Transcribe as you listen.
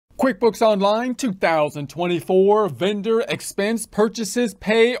QuickBooks Online 2024 Vendor Expense Purchases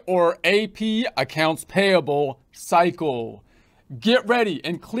Pay or AP Accounts Payable Cycle. Get ready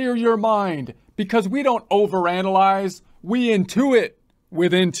and clear your mind because we don't overanalyze, we intuit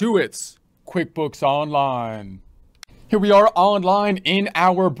with Intuit's QuickBooks Online. Here we are online in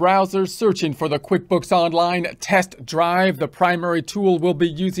our browser searching for the QuickBooks Online Test Drive, the primary tool we'll be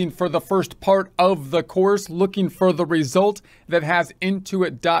using for the first part of the course, looking for the result that has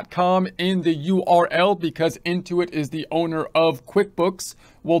Intuit.com in the URL because Intuit is the owner of QuickBooks.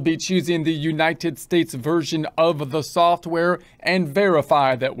 We'll be choosing the United States version of the software and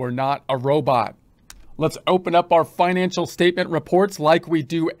verify that we're not a robot. Let's open up our financial statement reports like we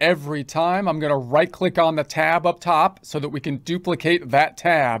do every time. I'm going to right-click on the tab up top so that we can duplicate that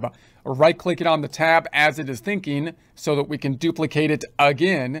tab. Right-click it on the tab as it is thinking so that we can duplicate it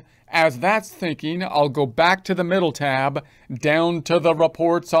again. As that's thinking, I'll go back to the middle tab, down to the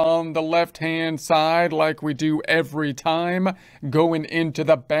reports on the left-hand side like we do every time, going into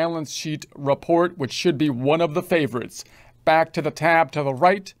the balance sheet report, which should be one of the favorites. Back to the tab to the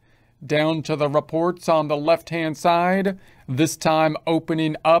right, down to the reports on the left-hand side, this time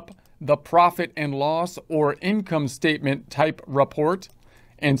opening up the profit and loss or income statement type report.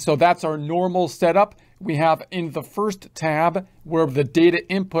 And so that's our normal setup. We have in the first tab where the data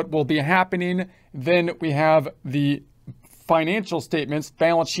input will be happening. Then we have the financial statements,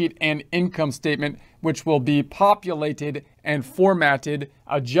 balance sheet and income statement, which will be populated and formatted,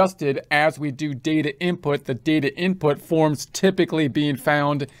 adjusted as we do data input. The data input forms typically being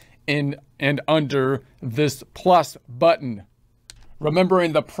found in and under this plus button.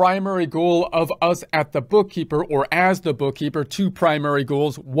 Remembering the primary goal of us at the bookkeeper or as the bookkeeper, two primary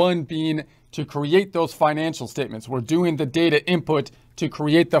goals, one being to create those financial statements. We're doing the data input to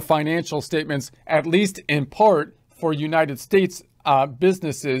create the financial statements, at least in part for United States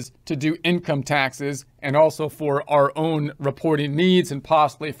businesses to do income taxes and also for our own reporting needs and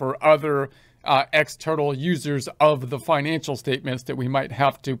possibly for other external users of the financial statements that we might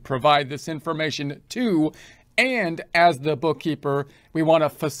have to provide this information to. And as the bookkeeper, we want to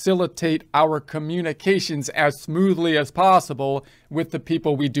facilitate our communications as smoothly as possible with the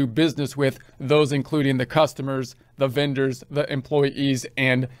people we do business with, those including the customers, the vendors, the employees,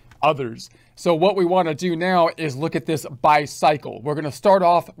 and others. So what we want to do now is look at this by cycle. We're going to start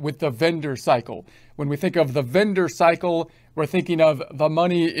off with the vendor cycle. When we think of the vendor cycle, we're thinking of the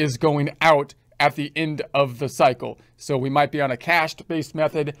money is going out at the end of the cycle. So we might be on a cash-based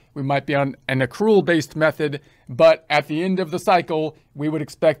method, we might be on an accrual-based method, but at the end of the cycle, we would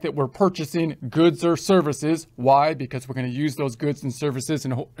expect that we're purchasing goods or services. Why? Because we're going to use those goods and services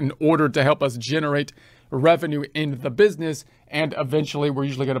in order to help us generate revenue in the business, and eventually we're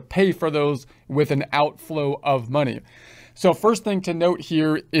usually going to pay for those with an outflow of money. So first thing to note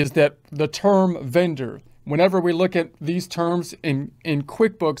here is that the term vendor, whenever we look at these terms in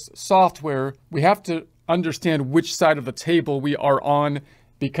QuickBooks software, we have to understand which side of the table we are on,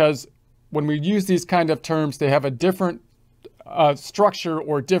 because when we use these kind of terms, they have a different structure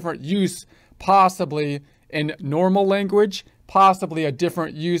or different use, possibly in normal language, possibly a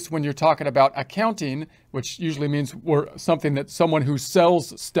different use when you're talking about accounting, which usually means we're someone who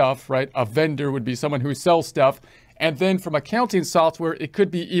sells stuff, right? A vendor would be someone who sells stuff. And then from accounting software, it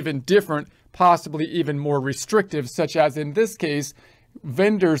could be even different, possibly even more restrictive, such as in this case,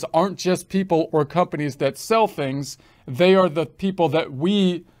 vendors aren't just people or companies that sell things. They are the people that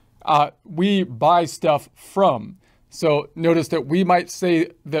we buy stuff from. So notice that we might say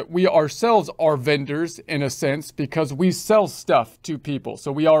that we ourselves are vendors in a sense because we sell stuff to people.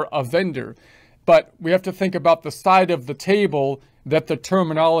 So we are a vendor. But we have to think about the side of the table that the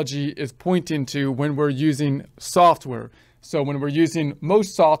terminology is pointing to when we're using software. So when we're using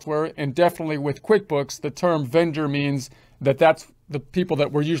most software, and definitely with QuickBooks, the term vendor means that that's the people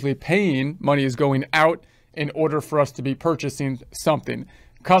that we're usually paying. Money is going out in order for us to be purchasing something.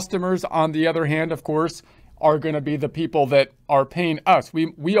 Customers, on the other hand, of course, are going to be the people that are paying us.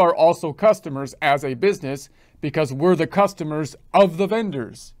 We are also customers as a business because we're the customers of the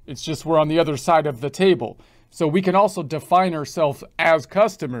vendors. It's just we're on the other side of the table. So we can also define ourselves as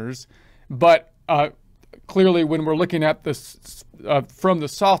customers, but clearly when we're looking at this from the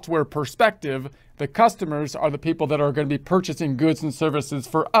software perspective, the customers are the people that are going to be purchasing goods and services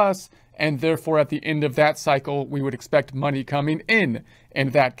for us, and therefore at the end of that cycle, we would expect money coming in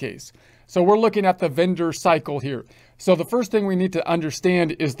that case. So we're looking at the vendor cycle here. So the first thing we need to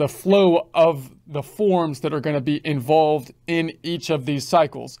understand is the flow of the forms that are going to be involved in each of these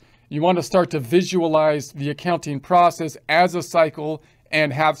cycles. You want to start to visualize the accounting process as a cycle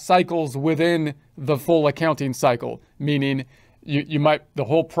and have cycles within the full accounting cycle, meaning the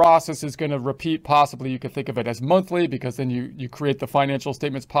whole process is going to repeat. Possibly you could think of it as monthly, because then you create the financial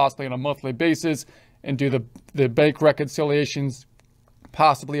statements possibly on a monthly basis and do the bank reconciliations,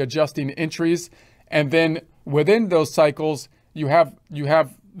 possibly adjusting entries. And then within those cycles, you have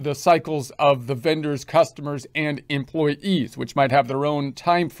the cycles of the vendors, customers, and employees, which might have their own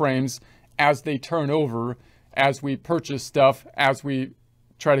time frames as they turn over, as we purchase stuff, as we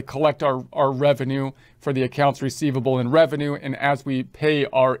try to collect our revenue for the accounts receivable and revenue, and as we pay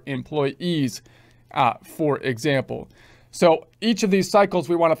our employees, for example. So each of these cycles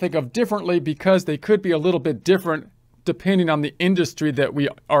we want to think of differently, because they could be a little bit different depending on the industry that we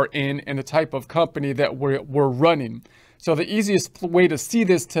are in and the type of company that we're running. So the easiest way to see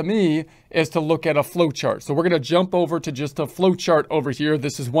this to me is to look at a flow chart. So we're going to jump over to just a flow chart over here.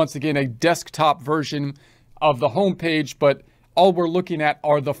 This is once again a desktop version of the home page, but all we're looking at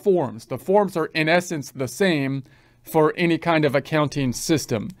are the forms. The forms are in essence the same for any kind of accounting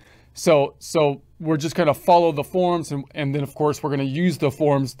system. So we're just going to follow the forms, and then of course we're going to use the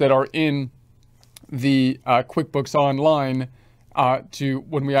forms that are in the QuickBooks Online to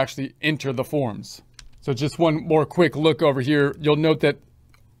when we actually enter the forms. So just one more quick look over here. You'll note that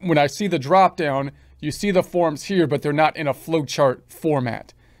when I see the drop down, you see the forms here, but they're not in a flowchart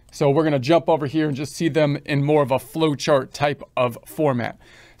format. So we're going to jump over here and just see them in more of a flowchart type of format.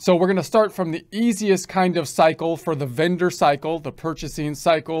 So we're going to start from the easiest kind of cycle for the vendor cycle, the purchasing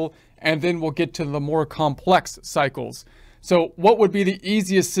cycle, and then we'll get to the more complex cycles. So what would be the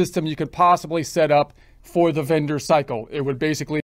easiest system you could possibly set up for the vendor cycle? It would basically